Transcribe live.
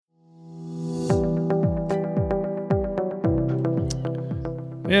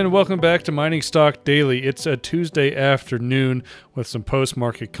And welcome back to Mining Stock Daily. It's a Tuesday afternoon with some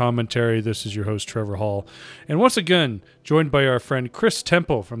post-market commentary. This is your host, Trevor Hall. And once again, joined by our friend Chris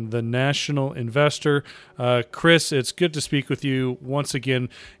Temple from the National Investor. Chris, it's good to speak with you once again.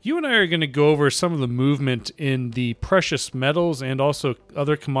 You and I are going to go over some of the movement in the precious metals and also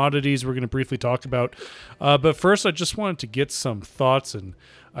other commodities we're going to briefly talk about. But first, I just wanted to get some thoughts and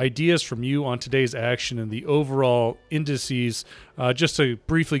ideas from you on today's action and the overall indices. Just to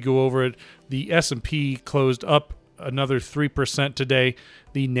briefly go over it, the S&P closed up another 3% today.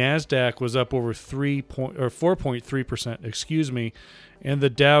 The Nasdaq was up over 4.3%, and the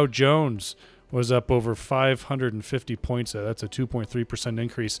Dow Jones was up over 550 points. That's a 2.3%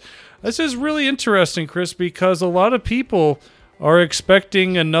 increase. This is really interesting, Chris, because a lot of people are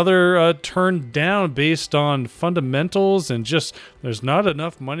expecting another turn down based on fundamentals and just there's not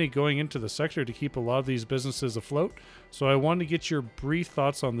enough money going into the sector to keep a lot of these businesses afloat. So I wanted to get your brief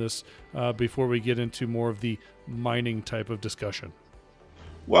thoughts on this before we get into more of the mining type of discussion.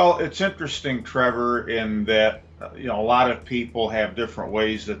 Well, it's interesting, Trevor, in that a lot of people have different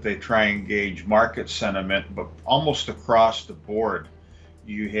ways that they try and gauge market sentiment, but almost across the board,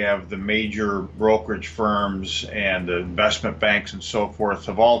 you have the major brokerage firms and the investment banks and so forth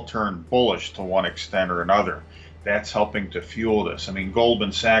have all turned bullish to one extent or another. That's helping to fuel this. I mean,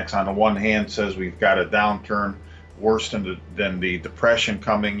 Goldman Sachs on the one hand says we've got a downturn worse than the depression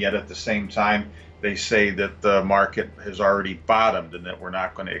coming, yet at the same time they say that the market has already bottomed and that we're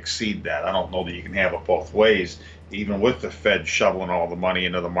not going to exceed that. I don't know that you can have it both ways, even with the Fed shoveling all the money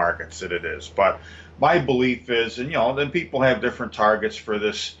into the markets that it is. But my belief is, and then people have different targets for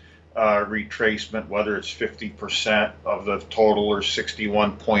this retracement, whether it's 50% of the total or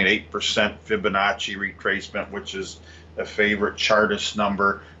 61.8% Fibonacci retracement, which is a favorite chartist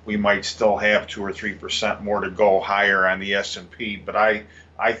number. We might still have 2 or 3% more to go higher on the S&P, but I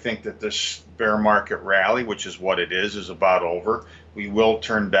think that this bear market rally, which is what it is about over. We will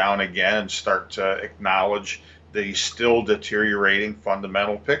turn down again and start to acknowledge the still deteriorating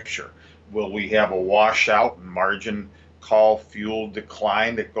fundamental picture. Will we have a washout and margin call fuel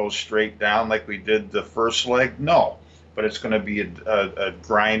decline that goes straight down like we did the first leg? No, but it's going to be a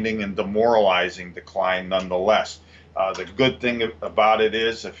grinding and demoralizing decline nonetheless. The good thing about it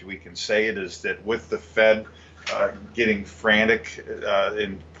is, if we can say it, is that with the Fed getting frantic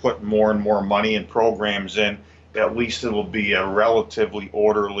and putting more and more money and programs in, at least it will be a relatively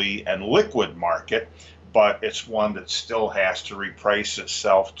orderly and liquid market, but it's one that still has to reprice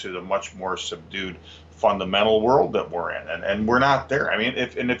itself to the much more subdued fundamental world that we're in, and we're not there. I mean,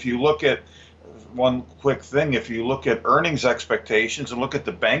 if you look at one quick thing, if you look at earnings expectations and look at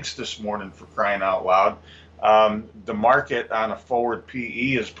the banks this morning, for crying out loud, the market on a forward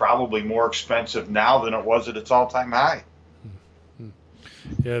PE is probably more expensive now than it was at its all-time high.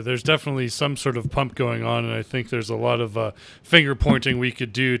 Yeah, there's definitely some sort of pump going on, and I think there's a lot of finger pointing we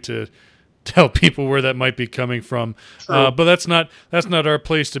could do to tell people where that might be coming from. But that's not our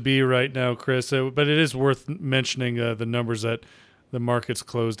place to be right now, Chris. But it is worth mentioning the numbers that the market's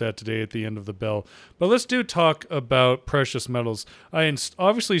closed at today at the end of the bell. But let's talk about precious metals.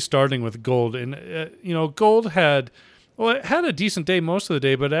 Obviously starting with gold, and gold it had a decent day most of the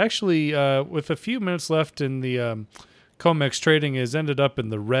day, but actually with a few minutes left in the COMEX trading, has ended up in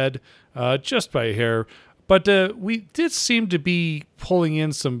the red just by a hair. But we did seem to be pulling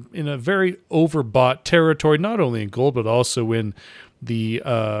in a very overbought territory, not only in gold, but also in the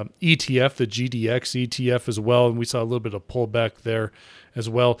ETF, the GDX ETF as well. And we saw a little bit of pullback there as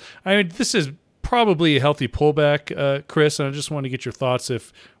well. I mean, this is probably a healthy pullback, Chris, and I just want to get your thoughts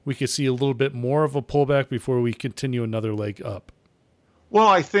if we could see a little bit more of a pullback before we continue another leg up. Well,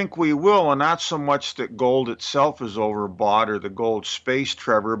 I think we will, and not so much that gold itself is overbought or the gold space,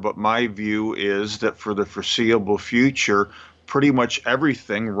 Trevor, but my view is that for the foreseeable future, pretty much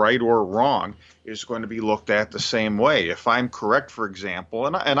everything, right or wrong, is going to be looked at the same way. If I'm correct, for example,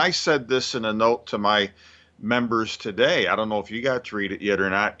 and I said this in a note to my members today, I don't know if you got to read it yet or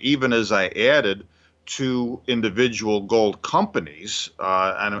not, even as I added 2 individual gold companies,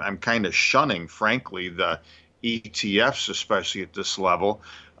 and I'm kind of shunning, frankly, the ETFs, especially at this level.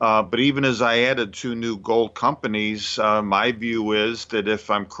 But even as I added 2 new gold companies, my view is that if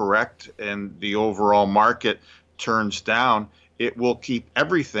I'm correct and the overall market turns down, it will keep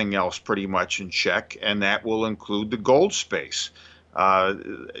everything else pretty much in check, and that will include the gold space. I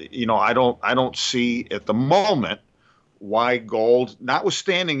don't see at the moment why gold,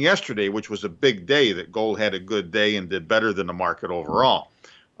 notwithstanding yesterday, which was a big day, that gold had a good day and did better than the market overall.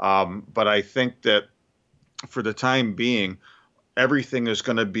 But I think that for the time being, everything is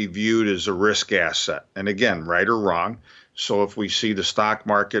going to be viewed as a risk asset. And again, right or wrong. So if we see the stock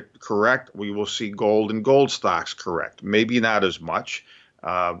market correct, we will see gold and gold stocks correct. Maybe not as much,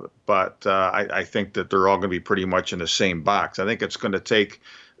 but I think that they're all going to be pretty much in the same box. I think it's going to take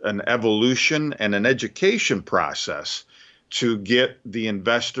an evolution and an education process to get the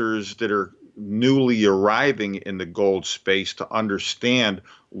investors that are newly arriving in the gold space to understand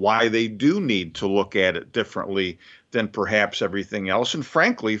why they do need to look at it differently than perhaps everything else. And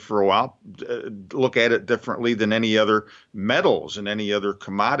frankly, for a while, look at it differently than any other metals and any other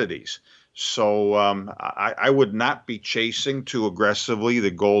commodities. So I would not be chasing too aggressively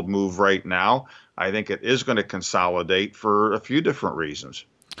the gold move right now. I think it is going to consolidate for a few different reasons.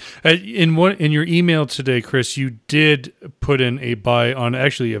 In your email today, Chris, you did put in a buy on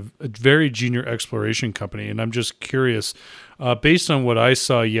actually a very junior exploration company, and I'm just curious, based on what I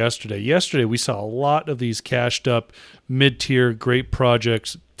saw yesterday. Yesterday, we saw a lot of these cashed up, mid-tier, great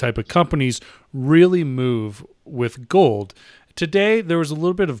projects type of companies really move with gold. Today, there was a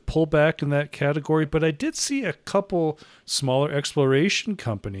little bit of pullback in that category, but I did see a couple smaller exploration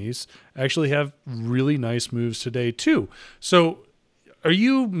companies actually have really nice moves today too. So are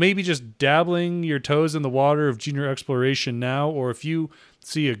you maybe just dabbling your toes in the water of junior exploration now, or if you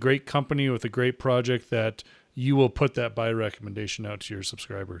see a great company with a great project that you will put that buy recommendation out to your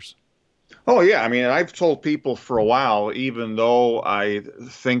subscribers? Oh, yeah. I mean, I've told people for a while, even though I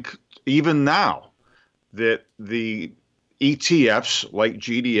think even now that the ETFs like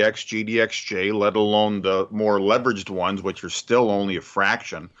GDX, GDXJ, let alone the more leveraged ones, which are still only a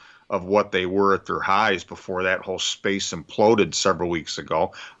fraction of what they were at their highs before that whole space imploded several weeks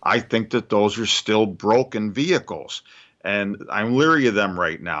ago. I think that those are still broken vehicles, and I'm leery of them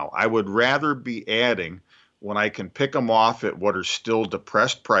right now. I would rather be adding when I can pick them off at what are still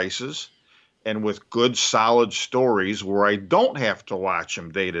depressed prices and with good, solid stories where I don't have to watch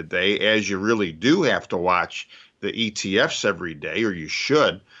them day to day, as you really do have to watch the ETFs every day, or you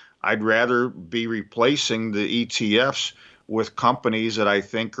should. I'd rather be replacing the ETFs with companies that I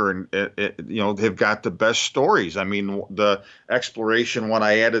think are, have got the best stories. I mean, the exploration one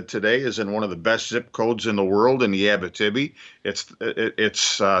I added today is in one of the best zip codes in the world in the Abitibi. It's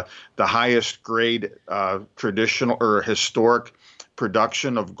the highest grade traditional or historic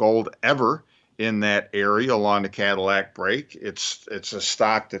production of gold ever in that area along the Cadillac Break. It's a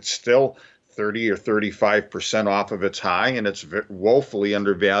stock that's still 30 or 35% off of its high, and it's woefully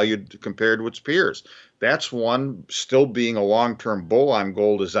undervalued compared to its peers. That's one, still being a long-term bull on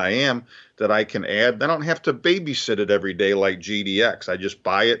gold as I am, that I can add. I don't have to babysit it every day like GDX. I just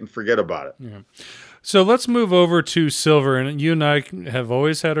buy it and forget about it. Yeah. So let's move over to silver. And you and I have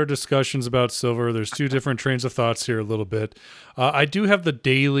always had our discussions about silver. There's two different trains of thoughts here a little bit. I do have the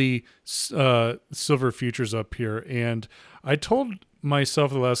daily silver futures up here, and I told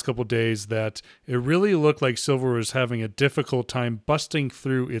myself the last couple of days that it really looked like silver was having a difficult time busting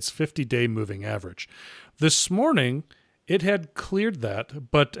through its 50-day moving average. This morning, it had cleared that,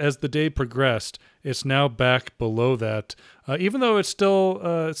 but as the day progressed, it's now back below that. Even though it's still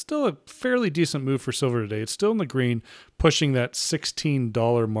a fairly decent move for silver today, it's still in the green, pushing that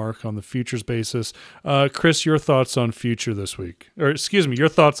 $16 mark on the futures basis. Chris, your thoughts on future this week? Or excuse me, your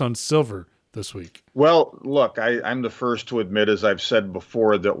thoughts on silver this week? Well, look, I'm the first to admit, as I've said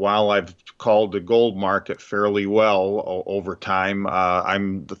before, that while I've called the gold market fairly well over time,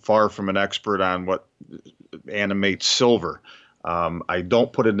 I'm far from an expert on what animates silver. I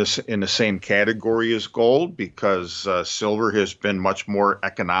don't put it in the same category as gold because silver has been much more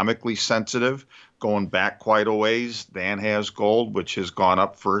economically sensitive going back quite a ways than has gold, which has gone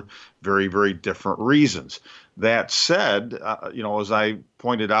up for very, very different reasons. That said, as I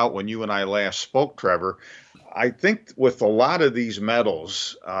pointed out when you and I last spoke, Trevor, I think with a lot of these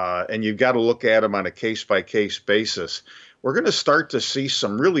metals, and you've got to look at them on a case-by-case basis, we're going to start to see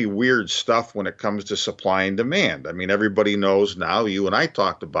some really weird stuff when it comes to supply and demand. I mean, everybody knows now, you and I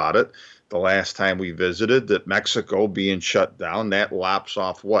talked about it the last time we visited, that Mexico being shut down, that lops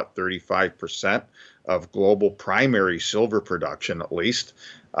off, 35% of global primary silver production, at least.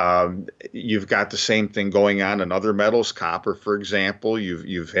 You've got the same thing going on in other metals, copper, for example.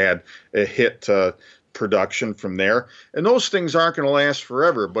 You've had a hit to production from there. And those things aren't going to last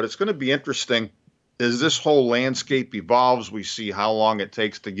forever, but it's going to be interesting as this whole landscape evolves. We see how long it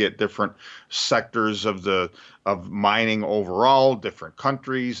takes to get different sectors of mining overall, different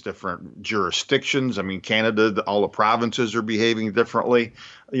countries, different jurisdictions. I mean, Canada, all the provinces are behaving differently.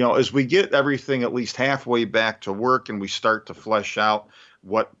 As we get everything at least halfway back to work and we start to flesh out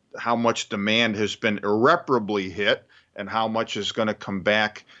how much demand has been irreparably hit and how much is going to come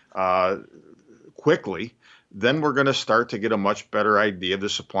back quickly, then we're going to start to get a much better idea of the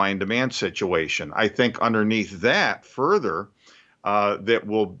supply and demand situation. I think underneath that further, that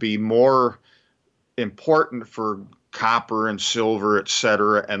will be more important for copper and silver, et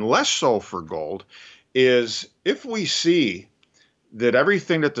cetera, and less so for gold, is if we see that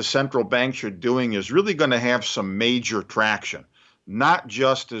everything that the central banks are doing is really going to have some major traction, not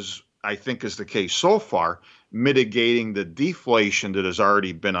just as I think is the case so far, mitigating the deflation that has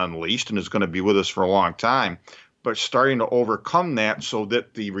already been unleashed and is going to be with us for a long time, but starting to overcome that so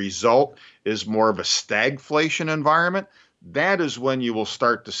that the result is more of a stagflation environment. That is when you will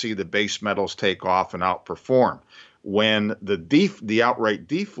start to see the base metals take off and outperform. When the outright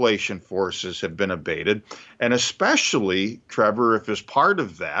deflation forces have been abated, and especially, Trevor, if as part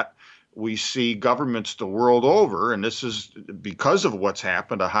of that, we see governments the world over, and this is because of what's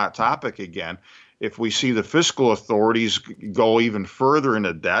happened, a hot topic again, if we see the fiscal authorities go even further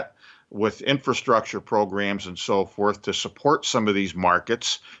into debt with infrastructure programs and so forth to support some of these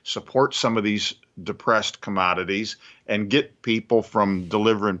markets, support some of these depressed commodities, and get people from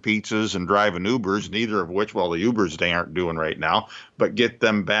delivering pizzas and driving Ubers, neither of which, well, the Ubers they aren't doing right now, but get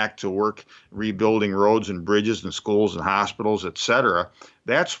them back to work rebuilding roads and bridges and schools and hospitals, et cetera.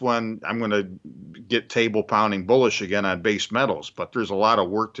 That's when I'm going to get table pounding bullish again on base metals. But there's a lot of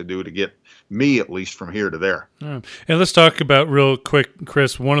work to do to get me at least from here to there. And let's talk about real quick,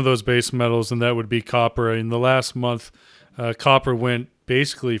 Chris, one of those base metals, and that would be copper. In the last month, copper went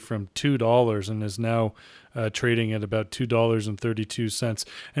basically from $2 and is now trading at about $2.32.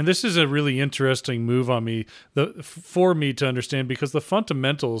 And this is a really interesting move on me for me to understand, because the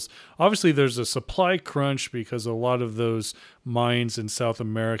fundamentals, obviously there's a supply crunch because a lot of those mines in South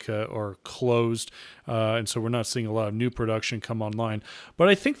America are closed. And so we're not seeing a lot of new production come online. But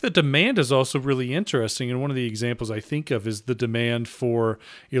I think the demand is also really interesting. And one of the examples I think of is the demand for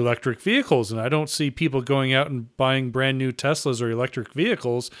electric vehicles. And I don't see people going out and buying brand new Teslas or electric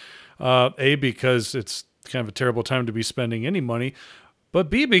vehicles, because it's kind of a terrible time to be spending any money,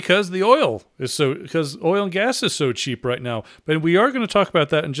 but B, because oil and gas is so cheap right now. But we are going to talk about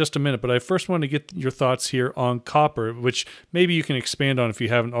that in just a minute. But I first want to get your thoughts here on copper, which maybe you can expand on if you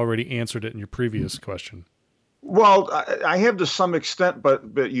haven't already answered it in your previous question. Well, I have to some extent, but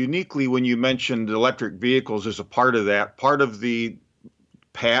uniquely when you mentioned electric vehicles as a part of that, part of the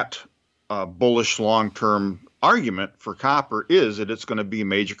bullish long-term argument for copper is that it's going to be a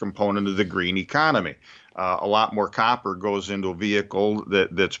major component of the green economy. A lot more copper goes into a vehicle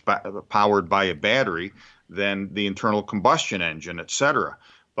that's powered by a battery than the internal combustion engine, et cetera.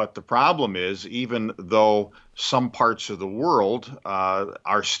 But the problem is, even though some parts of the world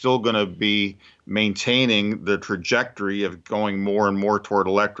are still going to be maintaining the trajectory of going more and more toward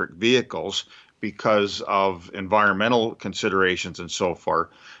electric vehicles because of environmental considerations and so forth,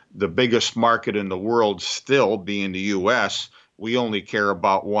 the biggest market in the world still being the U.S., we only care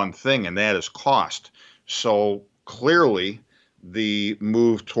about one thing, and that is cost. So clearly, the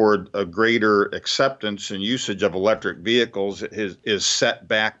move toward a greater acceptance and usage of electric vehicles is set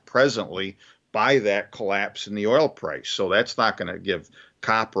back presently by that collapse in the oil price. So that's not going to give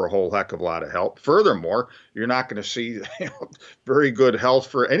copper a whole heck of a lot of help. Furthermore, you're not going to see very good health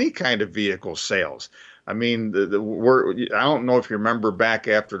for any kind of vehicle sales. I mean, I don't know if you remember back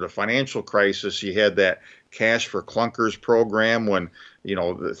after the financial crisis, you had that cash for clunkers program when,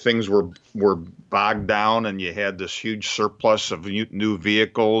 things were bogged down and you had this huge surplus of new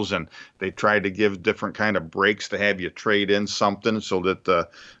vehicles, and they tried to give different kind of breaks to have you trade in something so that the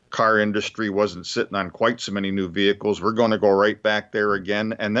car industry wasn't sitting on quite so many new vehicles. We're going to go right back there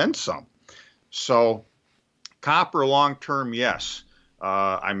again and then some. So copper long term, yes.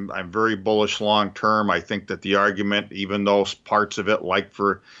 I'm very bullish long term. I think that the argument, even though parts of it, like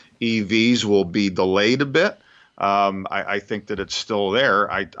for EVs, will be delayed a bit, I think that it's still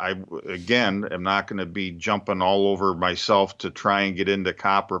there. I again am not going to be jumping all over myself to try and get into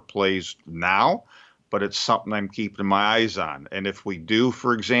copper plays now, but it's something I'm keeping my eyes on. And if we do,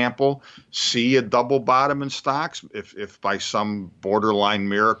 for example, see a double bottom in stocks, if by some borderline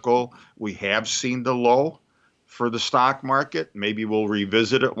miracle we have seen the low for the stock market, maybe we'll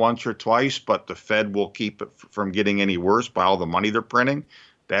revisit it once or twice, but the Fed will keep it from getting any worse by all the money they're printing.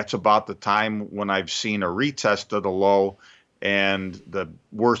 That's about the time when I've seen a retest of the low and the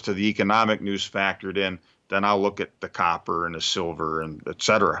worst of the economic news factored in. Then I'll look at the copper and the silver and et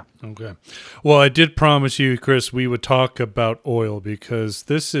cetera. Okay. Well, I did promise you, Chris, we would talk about oil because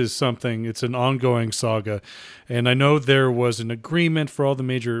this is something, it's an ongoing saga. And I know there was an agreement for all the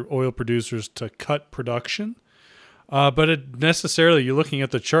major oil producers to cut production. But you're looking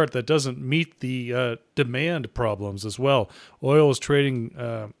at the chart that doesn't meet the demand problems as well. Oil is trading,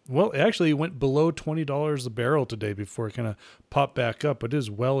 it went below $20 a barrel today before it kind of popped back up. It is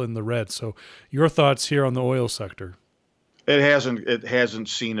well in the red. So your thoughts here on the oil sector? It hasn't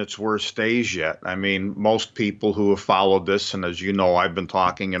seen its worst days yet. I mean, most people who have followed this, and as you know, I've been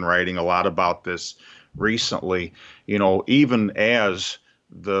talking and writing a lot about this recently, even as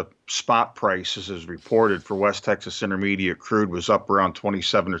the spot prices as reported for West Texas Intermediate crude was up around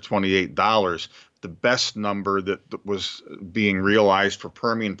 $27 or $28. The best number that was being realized for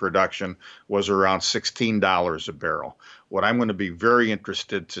Permian production was around $16 a barrel. What I'm going to be very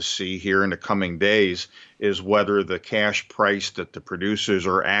interested to see here in the coming days is whether the cash price that the producers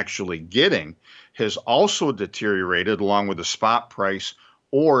are actually getting has also deteriorated along with the spot price,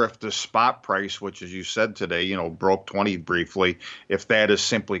 or if the spot price, which as you said today, broke 20 briefly, if that is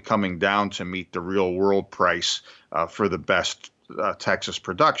simply coming down to meet the real world price for the best Texas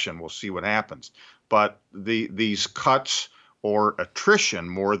production. We'll see what happens. But these cuts or attrition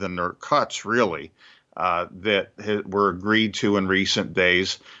more than their cuts really that were agreed to in recent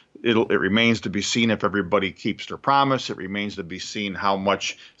days, it remains to be seen if everybody keeps their promise. It remains to be seen how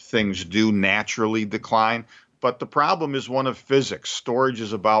much things do naturally decline. But the problem is one of physics. Storage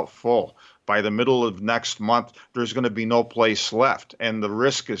is about full. By the middle of next month, there's going to be no place left. And the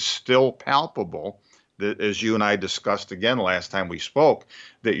risk is still palpable, that, as you and I discussed again last time we spoke,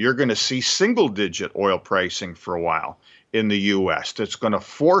 that you're going to see single-digit oil pricing for a while in the U.S. That's going to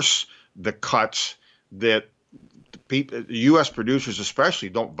force the cuts that U.S. producers especially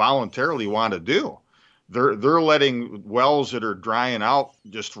don't voluntarily want to do. They're letting wells that are drying out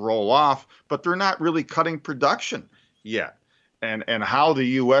just roll off, but they're not really cutting production yet. And how the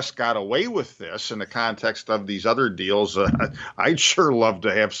U.S. got away with this in the context of these other deals, I'd sure love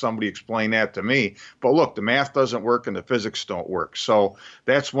to have somebody explain that to me. But look, the math doesn't work and the physics don't work. So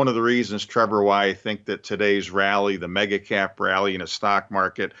that's one of the reasons, Trevor, why I think that today's rally, the mega cap rally in the stock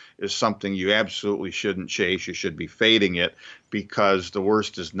market, is something you absolutely shouldn't chase. You should be fading it because the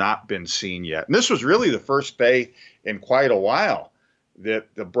worst has not been seen yet. And this was really the first day in quite a while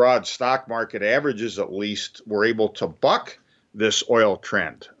that the broad stock market averages, at least, were able to buck this oil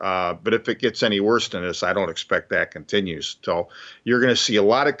trend. But if it gets any worse than this, I don't expect that continues. So you're going to see a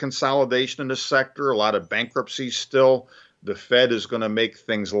lot of consolidation in this sector, a lot of bankruptcies still. The Fed is going to make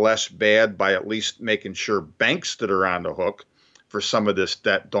things less bad by at least making sure banks that are on the hook for some of this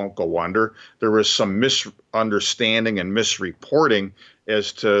debt don't go under. There was some misunderstanding and misreporting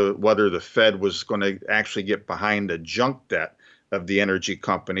as to whether the Fed was going to actually get behind the junk debt of the energy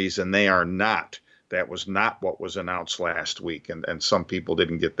companies, and they are not. That was not what was announced last week, and some people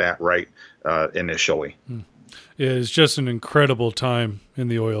didn't get that right initially. Yeah, it's just an incredible time in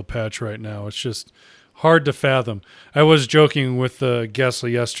the oil patch right now. It's just hard to fathom. I was joking with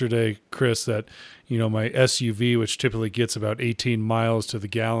Gessler yesterday, Chris, that my SUV, which typically gets about 18 miles to the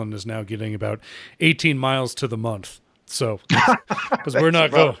gallon, is now getting about 18 miles to the month. So, because we're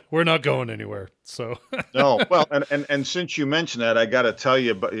not going anywhere. So no, well, and since you mentioned that, I got to tell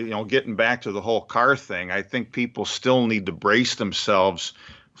you, but getting back to the whole car thing, I think people still need to brace themselves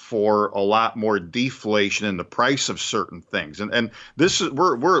for a lot more deflation in the price of certain things. And this is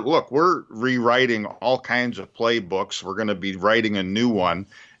we're rewriting all kinds of playbooks. We're going to be writing a new one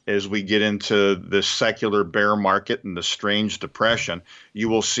as we get into this secular bear market and the strange depression. You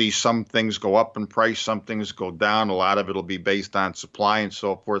will see some things go up in price, some things go down. A lot of it will be based on supply and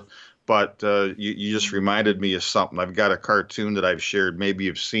so forth. But you just reminded me of something. I've got a cartoon that I've shared, maybe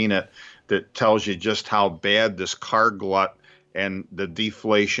you've seen it, that tells you just how bad this car glut and the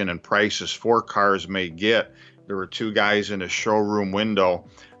deflation in prices for cars may get. There were two guys in a showroom window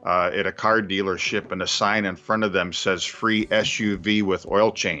at a car dealership, and a sign in front of them says "Free SUV with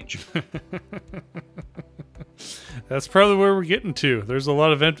oil change." That's probably where we're getting to. There's a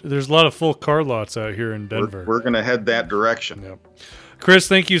lot of full car lots out here in Denver. We're going to head that direction. Yep. Chris,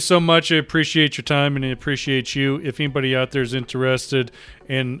 thank you so much. I appreciate your time and I appreciate you. If anybody out there is interested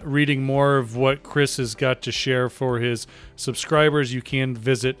in reading more of what Chris has got to share for his subscribers, you can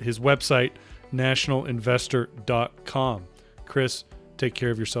visit his website, nationalinvestor.com. Chris, take care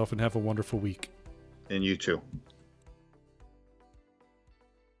of yourself and have a wonderful week. And you too.